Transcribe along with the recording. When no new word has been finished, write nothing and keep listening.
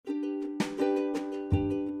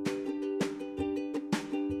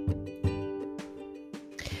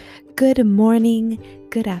Good morning,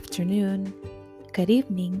 good afternoon, good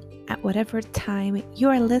evening, at whatever time you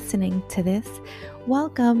are listening to this.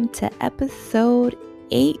 Welcome to episode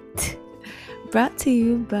 8, brought to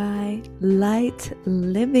you by Light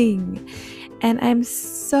Living. And I'm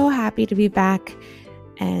so happy to be back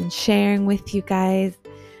and sharing with you guys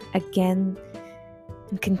again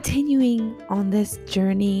and continuing on this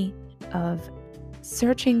journey of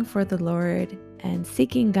searching for the Lord and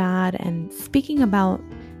seeking God and speaking about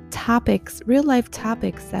topics, real life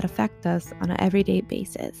topics that affect us on an everyday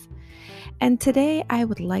basis. And today I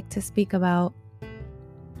would like to speak about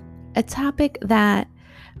a topic that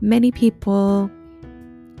many people,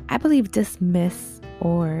 I believe, dismiss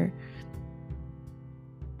or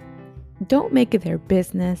don't make it their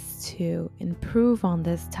business to improve on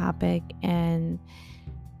this topic. And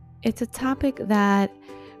it's a topic that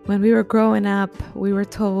when we were growing up, we were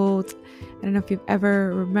told, I don't know if you've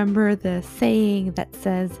ever remember the saying that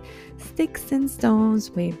says, "Sticks and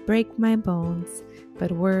stones may break my bones,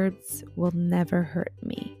 but words will never hurt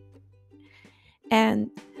me." And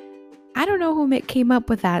I don't know who came up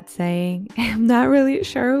with that saying. I'm not really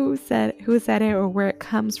sure who said it or where it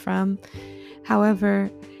comes from. However,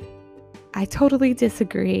 I totally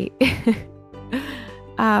disagree.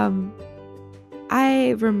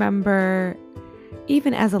 I remember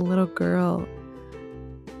even as a little girl,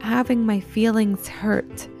 having my feelings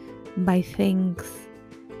hurt by things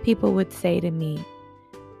people would say to me.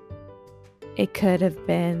 It could have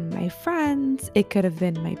been my friends, it could have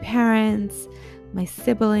been my parents, my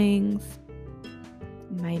siblings,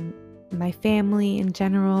 my family in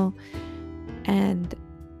general. And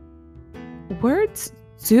words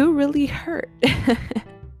do really hurt.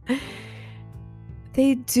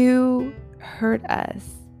 They do hurt us.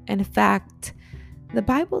 In fact, the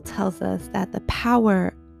Bible tells us that the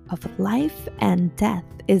power of life and death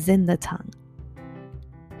is in the tongue.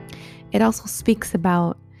 It also speaks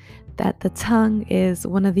about that the tongue is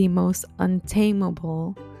one of the most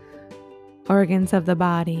untamable organs of the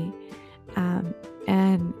body.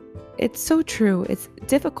 And it's so true. It's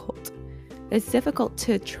difficult. It's difficult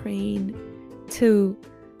to train the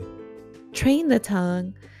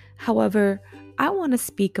tongue. However, I want to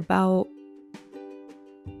speak about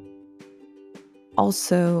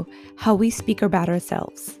also how we speak about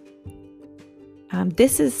ourselves.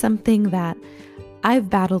 This is something that I've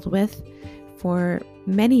battled with for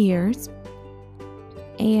many years.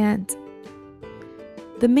 And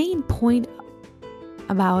the main point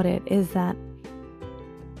about it is that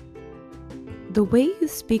the way you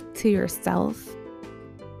speak to yourself,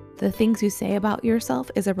 the things you say about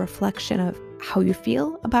yourself, is a reflection of how you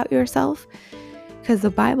feel about yourself. Because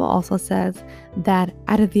the Bible also says that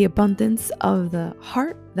out of the abundance of the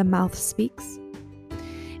heart, the mouth speaks.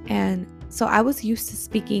 And so I was used to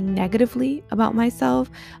speaking negatively about myself.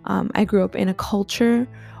 I grew up in a culture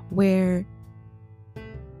where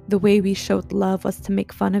the way we showed love was to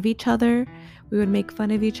make fun of each other. We would make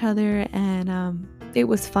fun of each other, and it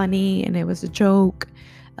was funny and it was a joke.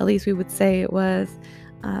 At least we would say it was.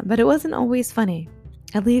 But it wasn't always funny,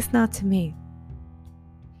 at least not to me.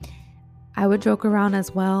 I would joke around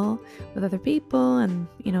as well with other people and,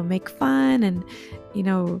 make fun and,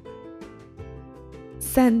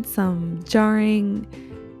 send some jarring,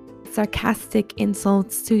 sarcastic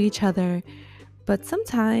insults to each other. But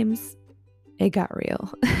sometimes it got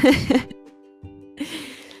real.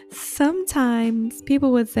 Sometimes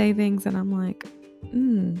people would say things and I'm like,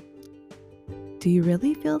 do you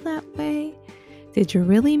really feel that way? Did you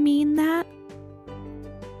really mean that?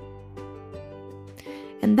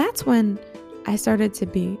 And that's when I started to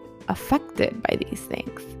be affected by these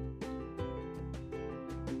things.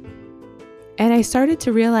 And I started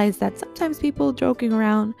to realize that sometimes people joking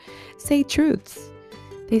around say truths.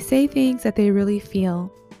 They say things that they really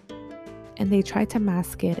feel, and they try to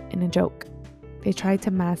mask it in a joke. They try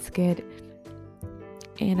to mask it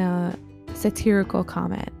in a satirical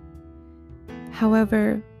comment.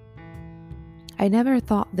 However, I never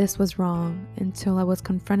thought this was wrong until I was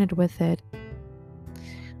confronted with it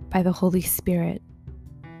by the Holy Spirit.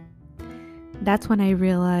 That's when I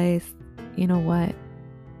realized, you know what?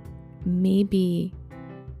 Maybe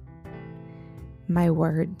my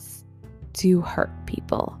words do hurt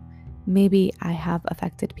people. Maybe I have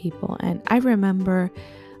affected people. And I remember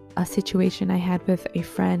a situation I had with a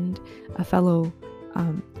friend, a fellow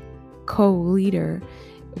co-leader,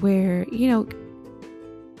 where,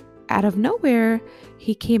 out of nowhere,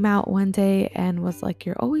 he came out one day and was like,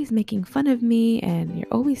 "You're always making fun of me and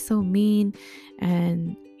you're always so mean.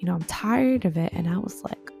 And, I'm tired of it." And I was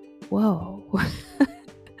like, whoa.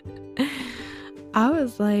 I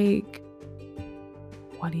was like,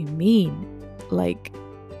 what do you mean? Like,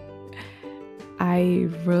 I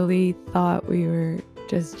really thought we were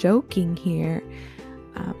just joking here.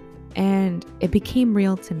 And it became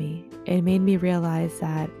real to me. It made me realize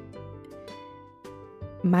that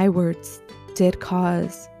my words did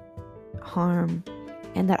cause harm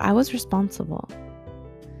and that I was responsible.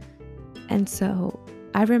 And so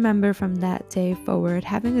I remember from that day forward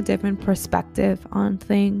having a different perspective on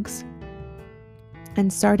things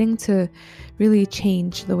and starting to really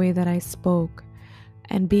change the way that I spoke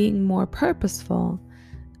and being more purposeful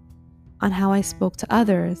on how I spoke to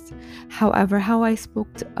others. However, how I spoke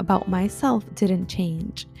about myself didn't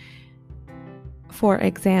change. For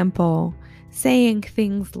example, saying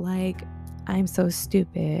things like, I'm so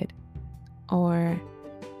stupid, or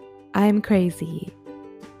I'm crazy,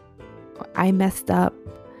 or I messed up,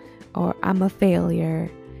 or I'm a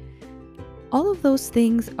failure. All of those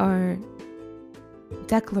things are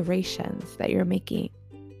declarations that you're making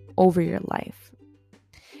over your life.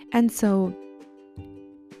 And so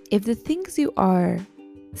if the things you are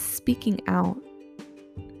speaking out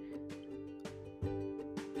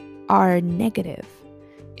are negative,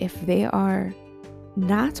 if they are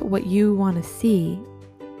not what you want to see,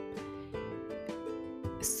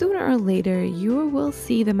 sooner or later you will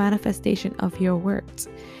see the manifestation of your words.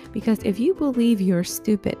 Because if you believe you're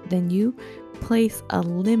stupid, then you place a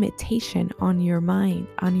limitation on your mind,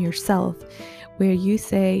 on yourself, where you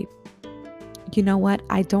say, you know what,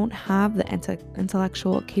 I don't have the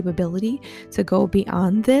intellectual capability to go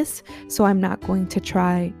beyond this, so I'm not going to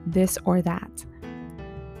try this or that.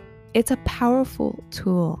 It's a powerful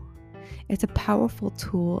tool. It's a powerful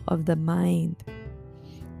tool of the mind.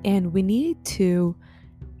 And we need to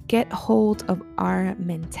get hold of our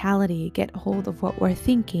mentality, get hold of what we're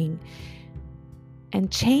thinking, and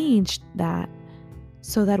change that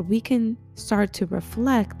so that we can start to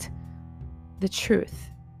reflect the truth.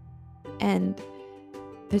 And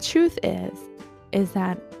the truth is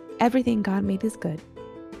that everything God made is good.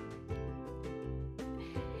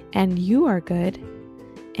 And you are good,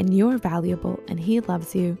 and you're valuable, and He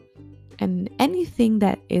loves you. And anything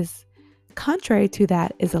that is contrary to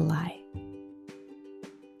that is a lie.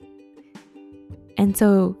 And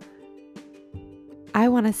so I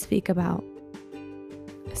want to speak about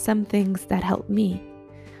some things that helped me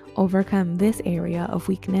overcome this area of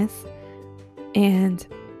weakness, and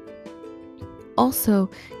also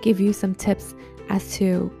give you some tips as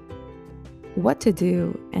to what to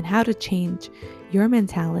do and how to change your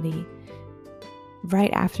mentality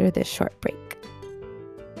right after this short break.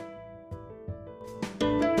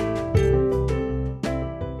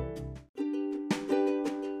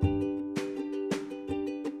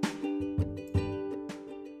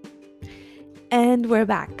 And we're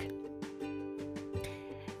back.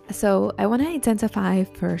 So I want to identify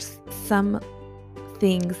first some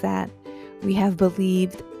things that we have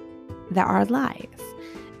believed that are lies.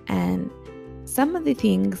 And some of the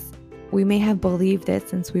things we may have believed it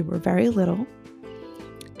since we were very little,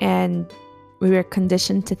 and we were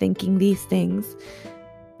conditioned to thinking these things.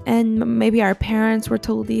 And maybe our parents were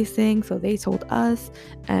told these things, so they told us,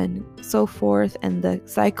 and so forth, and the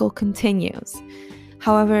cycle continues.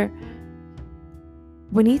 However,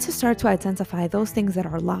 we need to start to identify those things that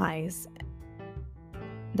are lies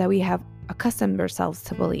that we have accustomed ourselves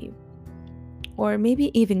to believe, or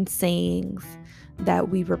maybe even sayings that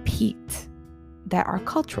we repeat that are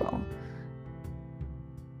cultural.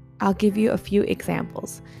 I'll give you a few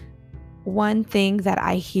examples. One thing that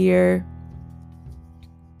I hear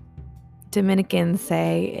Dominicans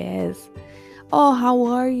say is, oh, how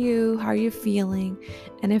are you? How are you feeling?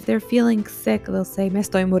 And if they're feeling sick, they'll say, me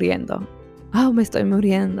estoy muriendo. Oh, me estoy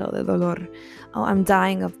muriendo de dolor. Oh, I'm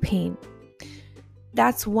dying of pain.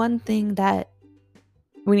 That's one thing that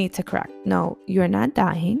we need to correct. No, you're not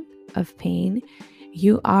dying of pain.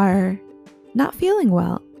 You are not feeling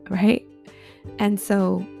well, right? And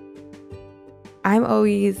so I'm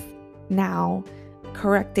always now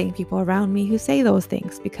correcting people around me who say those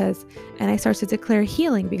things, and I start to declare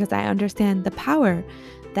healing because I understand the power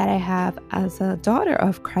that I have as a daughter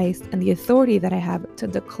of Christ and the authority that I have to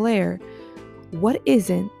declare what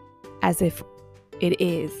isn't as if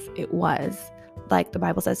it was. Like the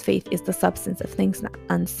Bible says, faith is the substance of things not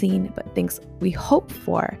unseen, but things we hope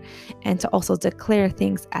for, and to also declare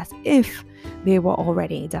things as if they were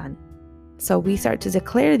already done. So we start to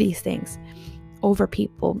declare these things over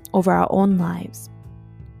people, over our own lives.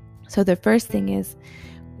 So the first thing is,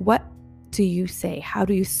 what do you say? How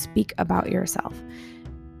do you speak about yourself?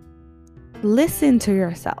 Listen to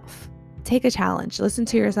yourself. Take a challenge. Listen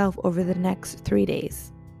to yourself over the next 3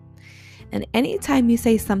 days. And anytime you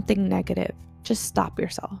say something negative, just stop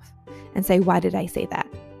yourself and say, why did I say that?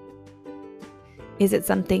 Is it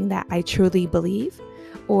something that I truly believe?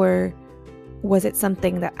 Or was it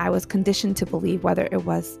something that I was conditioned to believe, whether it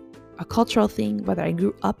was a cultural thing, whether I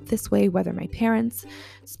grew up this way, whether my parents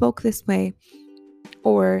spoke this way,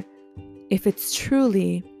 or if it's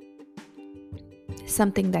truly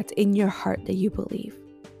something that's in your heart that you believe.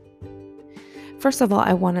 First of all,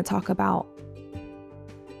 I want to talk about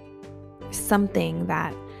something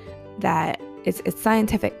that it's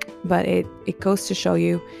scientific, but it goes to show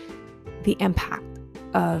you the impact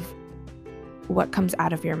of what comes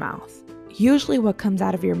out of your mouth. Usually what comes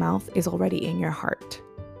out of your mouth is already in your heart.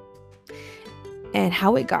 And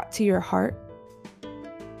how it got to your heart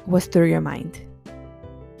was through your mind,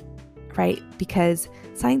 right? Because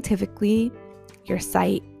scientifically, your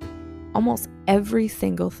sight, almost every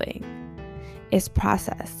single thing is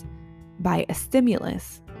processed by a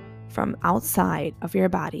stimulus from outside of your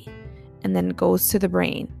body and then goes to the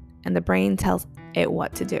brain, and the brain tells it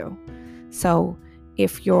what to do. So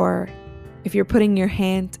if you're putting your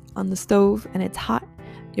hand on the stove and it's hot,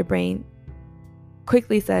 your brain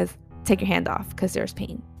quickly says, take your hand off because there's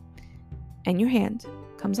pain. And your hand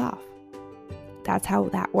comes off. That's how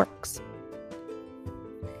that works.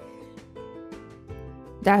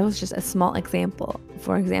 That was just a small example.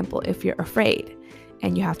 For example, if you're afraid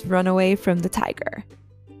and you have to run away from the tiger,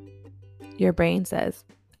 your brain says,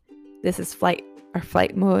 this is flight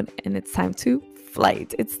mode, and it's time to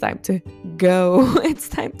flight. It's time to go. It's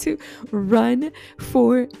time to run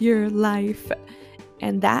for your life.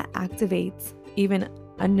 And that activates even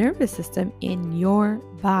a nervous system in your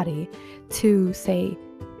body to say,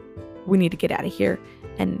 we need to get out of here.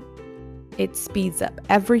 And it speeds up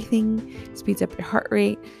everything, speeds up your heart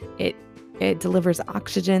rate. It delivers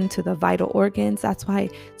oxygen to the vital organs. That's why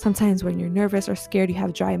sometimes when you're nervous or scared, you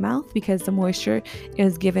have dry mouth, because the moisture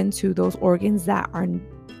is given to those organs that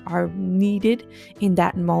are needed in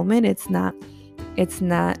that moment. It's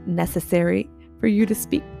not necessary for you to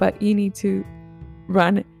speak, but you need to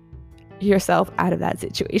run yourself out of that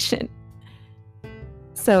situation.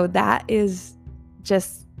 So that is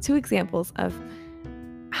just two examples of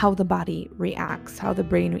how the body reacts, how the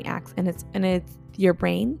brain reacts, and it's your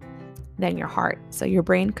brain, then your heart. So your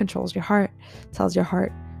brain controls your heart, tells your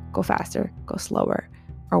heart, go faster, go slower,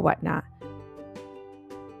 or whatnot.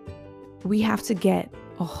 We have to get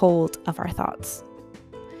a hold of our thoughts.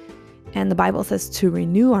 And the Bible says to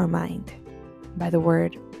renew our mind by the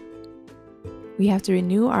word. We have to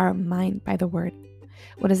renew our mind by the word.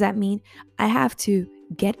 What does that mean? I have to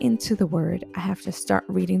get into the word. I have to start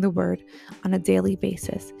reading the word on a daily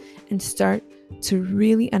basis and start to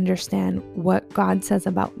really understand what God says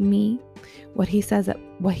about me, what he says,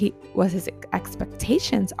 what his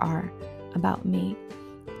expectations are about me,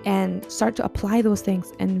 and start to apply those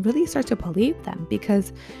things and really start to believe them,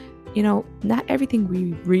 because not everything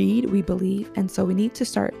we read we believe. And so we need to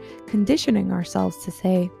start conditioning ourselves to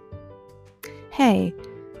say, hey,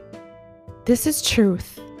 this is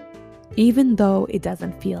truth, even though it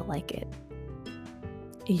doesn't feel like it.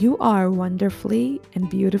 You are wonderfully and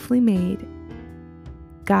beautifully made.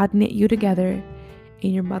 God knit you together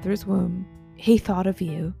in your mother's womb. He thought of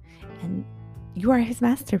you, and you are his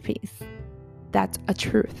masterpiece. That's a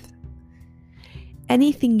truth.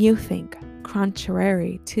 Anything you think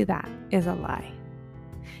contrary to that is a lie.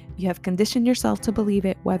 You have conditioned yourself to believe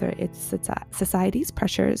it, whether it's society's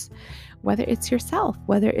pressures, whether it's yourself,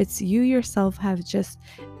 whether it's you yourself have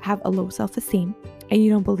a low self-esteem and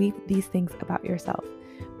you don't believe these things about yourself,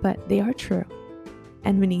 but they are true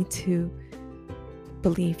and we need to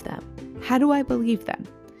believe them. How do I believe them?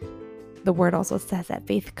 The word also says that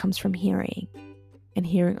faith comes from hearing, and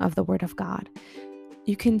hearing of the word of God.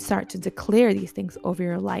 You can start to declare these things over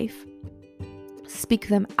your life. Speak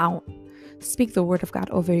them out. Speak the word of God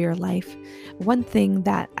over your life. One thing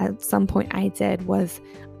that at some point I did was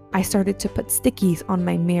I started to put stickies on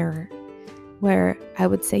my mirror where I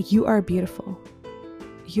would say, you are beautiful.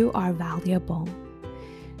 You are valuable.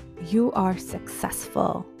 You are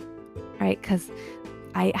successful, right? Because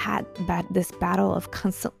I had this battle of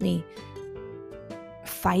constantly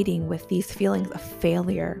fighting with these feelings of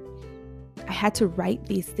failure. I had to write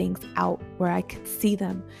these things out where I could see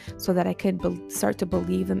them so that I could start to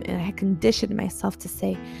believe them, and I conditioned myself to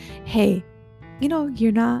say, hey,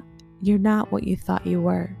 you're not what you thought you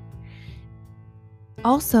were.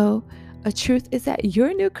 Also, a truth is that you're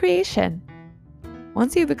a new creation.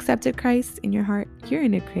 Once you've accepted Christ in your heart, you're a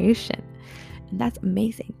new creation. And that's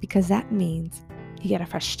amazing, because that means you get a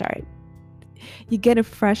fresh start. You get a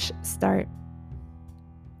fresh start.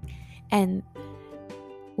 And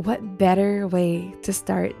what better way to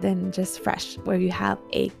start than just fresh, where you have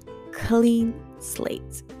a clean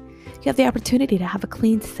slate? You have the opportunity to have a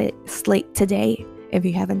clean slate today. if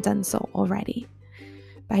you haven't done so already,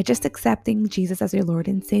 by just accepting Jesus as your Lord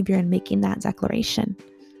and Savior and making that declaration.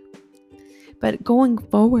 But going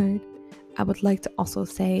forward, I would like to also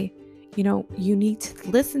say, you need to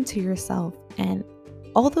listen to yourself, and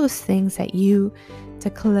all those things that you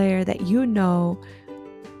declare that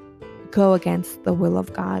go against the will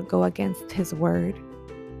of God, go against His word.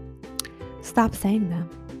 Stop saying them.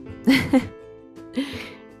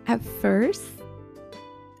 At first,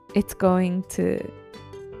 it's going to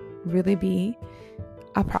really be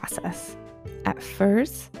a process. At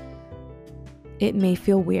first, it may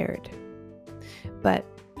feel weird. But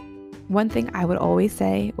one thing I would always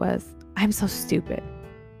say was, I'm so stupid.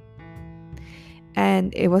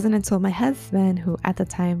 And it wasn't until my husband, who at the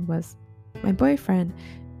time was my boyfriend,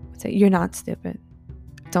 would say, you're not stupid.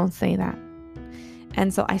 Don't say that.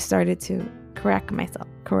 And so I started to correct myself.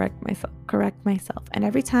 And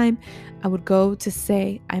every time I would go to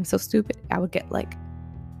say, I'm so stupid, I would get like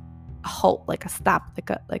a halt, like a stop,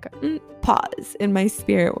 like a pause in my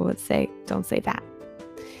spirit would say, don't say that.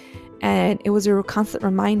 And it was a constant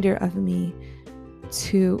reminder of me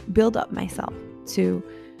to build up myself, to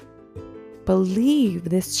believe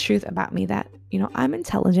this truth about me that, I'm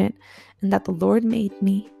intelligent and that the Lord made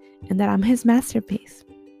me and that I'm His masterpiece.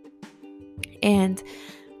 And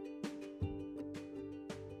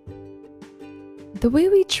the way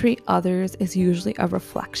we treat others is usually a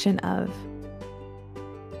reflection of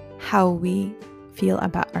how we feel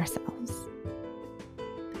about ourselves.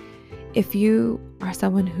 If you are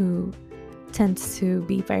someone who tends to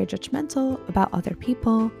be very judgmental about other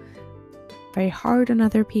people, very hard on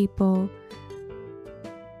other people,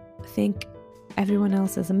 think everyone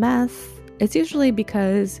else is a mess, it's usually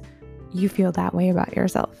because you feel that way about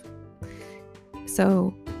yourself.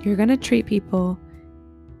 So you're going to treat people,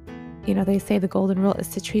 they say the golden rule is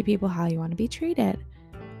to treat people how you want to be treated.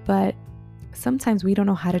 But sometimes we don't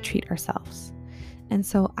know how to treat ourselves. And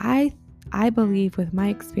so I believe, with my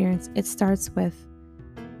experience, it starts with,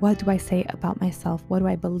 what do I say about myself? What do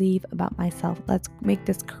I believe about myself? Let's make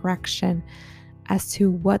this correction as to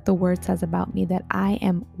what the word says about me, that I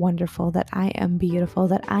am wonderful, that I am beautiful,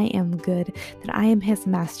 that I am good, that I am His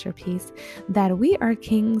masterpiece, that we are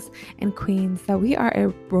kings and queens, that we are a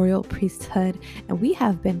royal priesthood, and we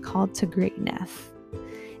have been called to greatness.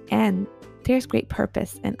 And there's great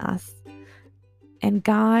purpose in us. And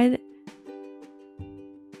God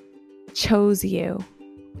chose you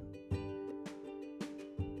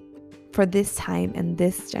for this time and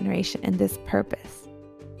this generation and this purpose.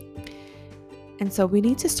 And so we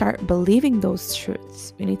need to start believing those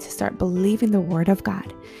truths. We need to start believing the word of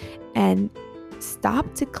God and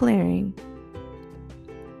stop declaring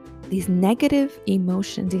these negative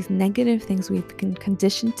emotions, these negative things we've been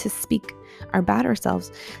conditioned to speak about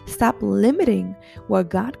ourselves. Stop limiting what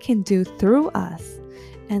God can do through us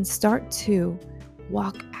and start to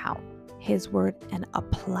walk out His word and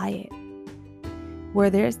apply it. Where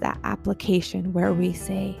there's that application where we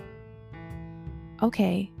say,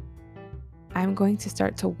 okay, I'm going to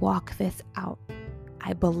start to walk this out.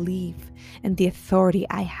 I believe in the authority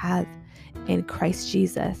I have in Christ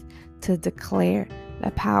Jesus to declare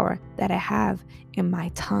the power that I have in my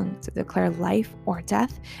tongue to declare life or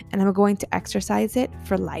death, and I'm going to exercise it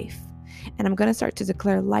for life. And I'm going to start to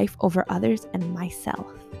declare life over others and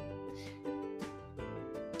myself.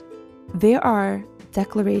 There are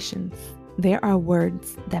declarations, there are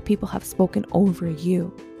words that people have spoken over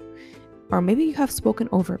you, or maybe you have spoken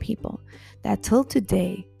over people that till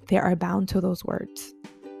today they are bound to those words.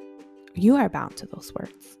 You are bound to those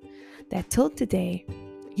words. That till today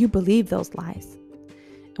you believe those lies.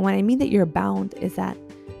 And when I mean that you're bound is that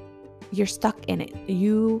you're stuck in it.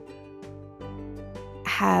 You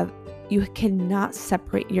cannot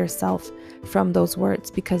separate yourself from those words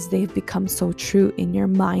because they've become so true in your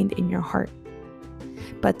mind, in your heart.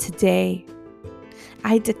 But today,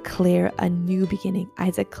 I declare a new beginning. I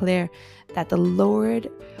declare that the Lord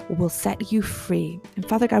will set you free. And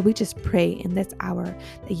Father God, we just pray in this hour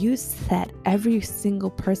that you set every single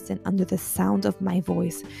person under the sound of my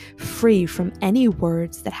voice free from any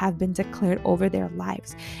words that have been declared over their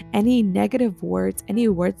lives, any negative words, any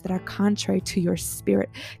words that are contrary to your spirit,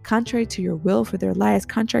 contrary to your will for their lives,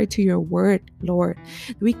 contrary to your word, Lord.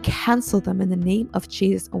 We cancel them in the name of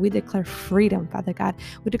Jesus, and we declare freedom, Father God.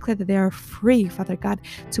 We declare that they are free, Father God, God,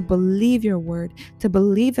 to believe your word, to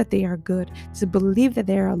believe that they are good, to believe that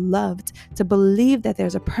they are loved, to believe that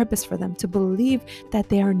there's a purpose for them, to believe that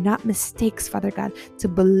they are not mistakes, Father God, to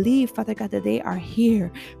believe, Father God, that they are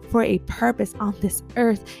here for a purpose on this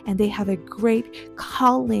earth and they have a great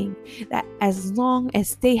calling, that as long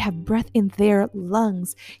as they have breath in their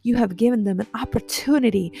lungs, you have given them an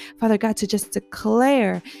opportunity, Father God, to just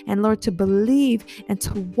declare and, Lord, to believe and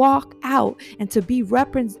to walk out and to be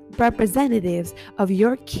representatives of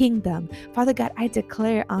your kingdom. Father God, I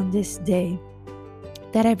declare on this day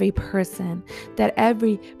that every person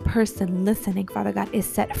listening, Father God, is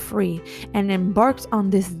set free and embarks on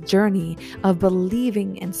this journey of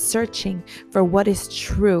believing and searching for what is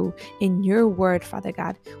true in your word, Father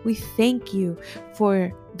God. We thank you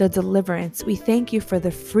for the deliverance. We thank you for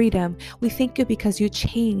the freedom. We thank you because you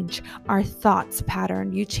change our thoughts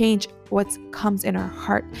pattern. You change what comes in our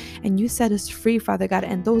heart, and you set us free, Father God.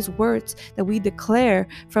 And those words that we declare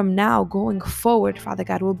from now going forward, Father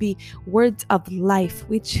God, will be words of life.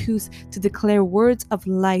 We choose to declare words of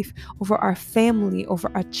life over our family,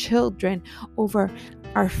 over our children, over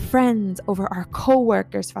our friends, over our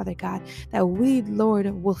co-workers, Father God, that we, Lord,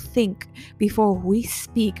 will think before we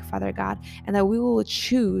speak, Father God, and that we will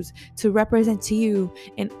choose to represent you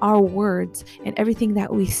in our words and everything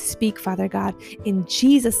that we speak, Father God. In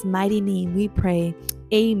Jesus' mighty name we pray.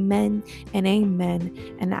 Amen and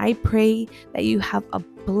amen. And I pray that you have a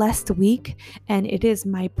blessed week. And it is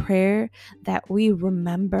my prayer that we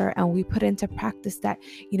remember and we put into practice that,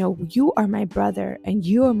 you are my brother and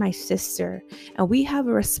you are my sister. And we have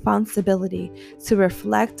a responsibility to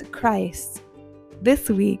reflect Christ this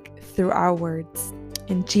week through our words.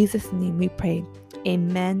 In Jesus' name we pray.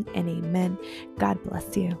 Amen and amen. God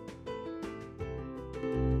bless you.